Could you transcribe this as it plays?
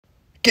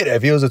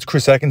G'day viewers, it's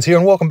Chris Atkins here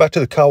and welcome back to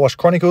the Car Wash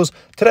Chronicles.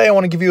 Today I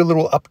want to give you a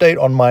little update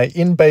on my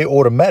in-bay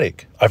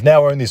automatic. I've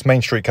now owned this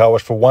Main Street car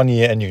wash for 1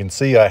 year and you can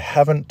see I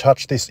haven't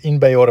touched this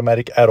in-bay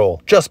automatic at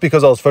all. Just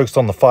because I was focused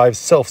on the 5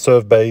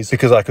 self-serve bays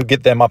because I could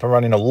get them up and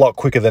running a lot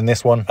quicker than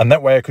this one. And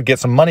that way I could get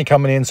some money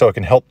coming in so I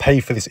can help pay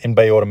for this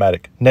in-bay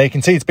automatic. Now you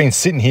can see it's been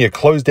sitting here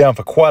closed down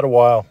for quite a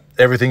while.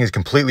 Everything is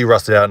completely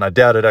rusted out and I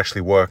doubt it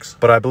actually works.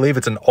 But I believe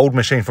it's an old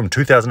machine from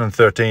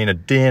 2013, a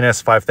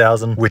DNS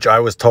 5000, which I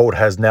was told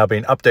has now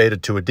been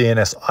updated to a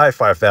DNS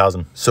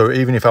i5000. So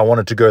even if I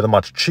wanted to go the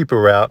much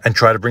cheaper route and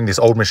try to bring this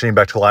old machine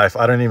back to life,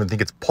 I don't even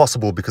think it's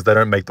possible because they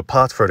don't make the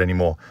parts for it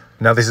anymore.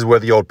 Now this is where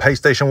the old pay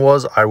station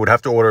was. I would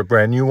have to order a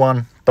brand new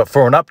one. But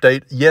for an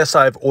update, yes,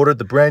 I've ordered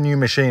the brand new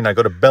machine. I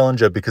got a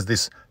Bellinger because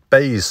this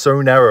bay is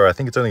so narrow. I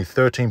think it's only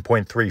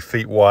 13.3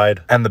 feet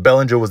wide and the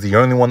Bellinger was the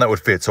only one that would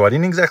fit, so I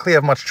didn't exactly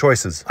have much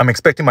choices. I'm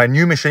expecting my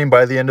new machine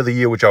by the end of the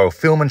year, which I will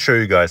film and show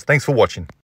you guys. Thanks for watching.